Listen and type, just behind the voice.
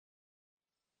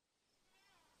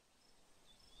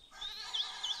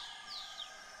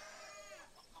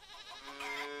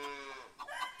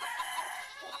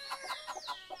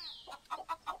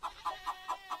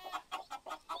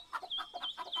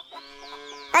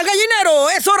¡Al gallinero!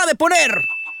 ¡Es hora de poner!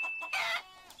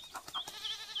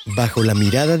 Bajo la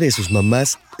mirada de sus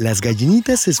mamás, las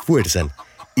gallinitas se esfuerzan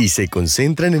y se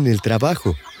concentran en el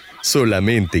trabajo.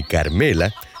 Solamente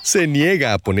Carmela se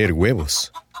niega a poner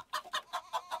huevos.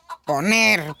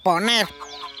 Poner,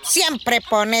 siempre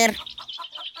poner.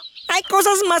 Hay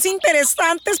cosas más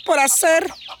interesantes por hacer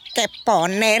que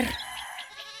poner.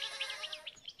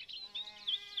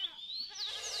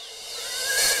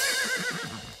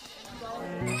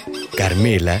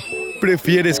 Carmela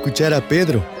prefiere escuchar a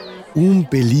Pedro, un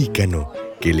pelícano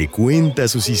que le cuenta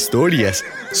sus historias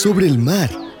sobre el mar.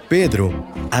 Pedro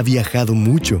ha viajado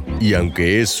mucho y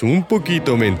aunque es un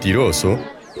poquito mentiroso,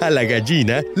 a la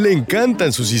gallina le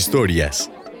encantan sus historias.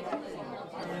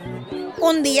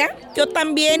 Un día yo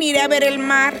también iré a ver el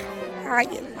mar. Ay,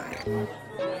 el mar.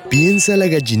 Piensa la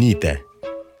gallinita.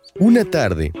 Una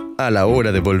tarde, a la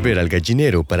hora de volver al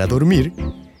gallinero para dormir,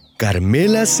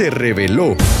 Carmela se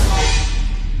rebeló.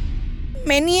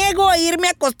 Me niego a irme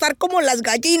a acostar como las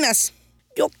gallinas.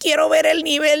 Yo quiero ver el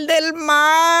nivel del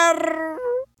mar.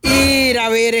 Ir a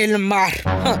ver el mar.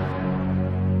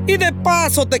 Y de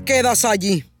paso te quedas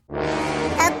allí.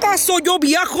 ¿Acaso yo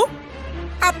viajo?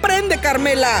 Aprende,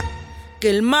 Carmela, que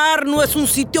el mar no es un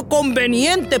sitio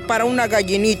conveniente para una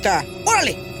gallinita.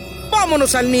 ¡Órale!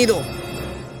 ¡Vámonos al nido!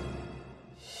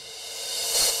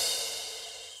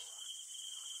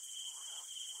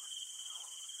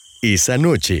 Esa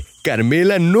noche,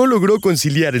 Carmela no logró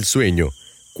conciliar el sueño,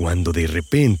 cuando de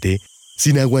repente,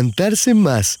 sin aguantarse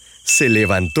más, se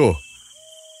levantó.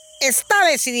 Está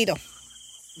decidido.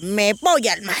 Me voy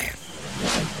al mar.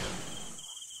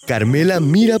 Carmela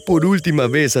mira por última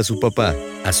vez a su papá,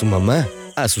 a su mamá,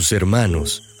 a sus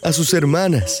hermanos, a sus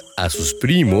hermanas, a sus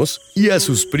primos y a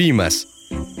sus primas,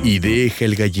 y deja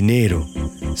el gallinero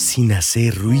sin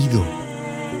hacer ruido.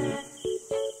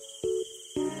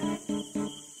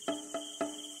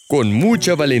 Con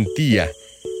mucha valentía,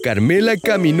 Carmela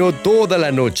caminó toda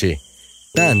la noche,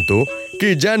 tanto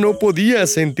que ya no podía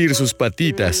sentir sus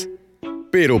patitas.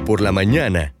 Pero por la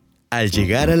mañana, al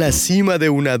llegar a la cima de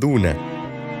una duna,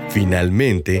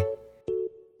 finalmente,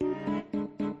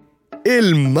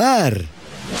 ¡el mar!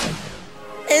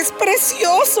 ¡Es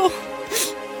precioso!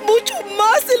 Mucho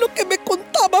más de lo que me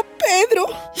contaba Pedro.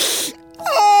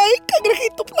 ¡Ay,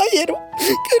 cangrejito playero!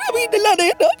 ¡Que viene la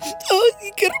arena!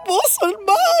 ¡Ay, qué hermoso el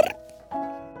mar!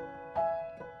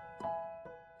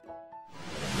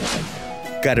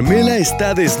 Carmela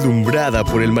está deslumbrada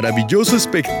por el maravilloso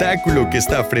espectáculo que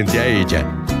está frente a ella.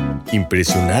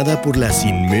 Impresionada por las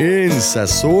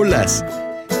inmensas olas,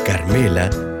 Carmela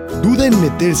duda en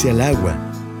meterse al agua.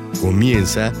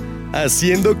 Comienza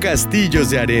haciendo castillos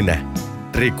de arena,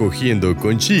 recogiendo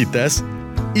conchitas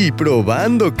y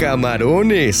probando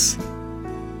camarones.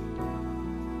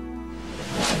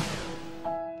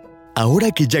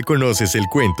 Ahora que ya conoces el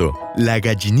cuento, La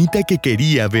gallinita que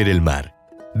quería ver el mar,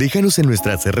 déjanos en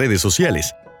nuestras redes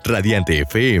sociales, Radiante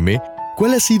FM,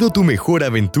 ¿cuál ha sido tu mejor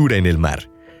aventura en el mar?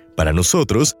 Para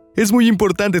nosotros, es muy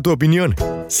importante tu opinión.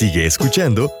 Sigue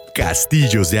escuchando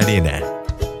Castillos de Arena.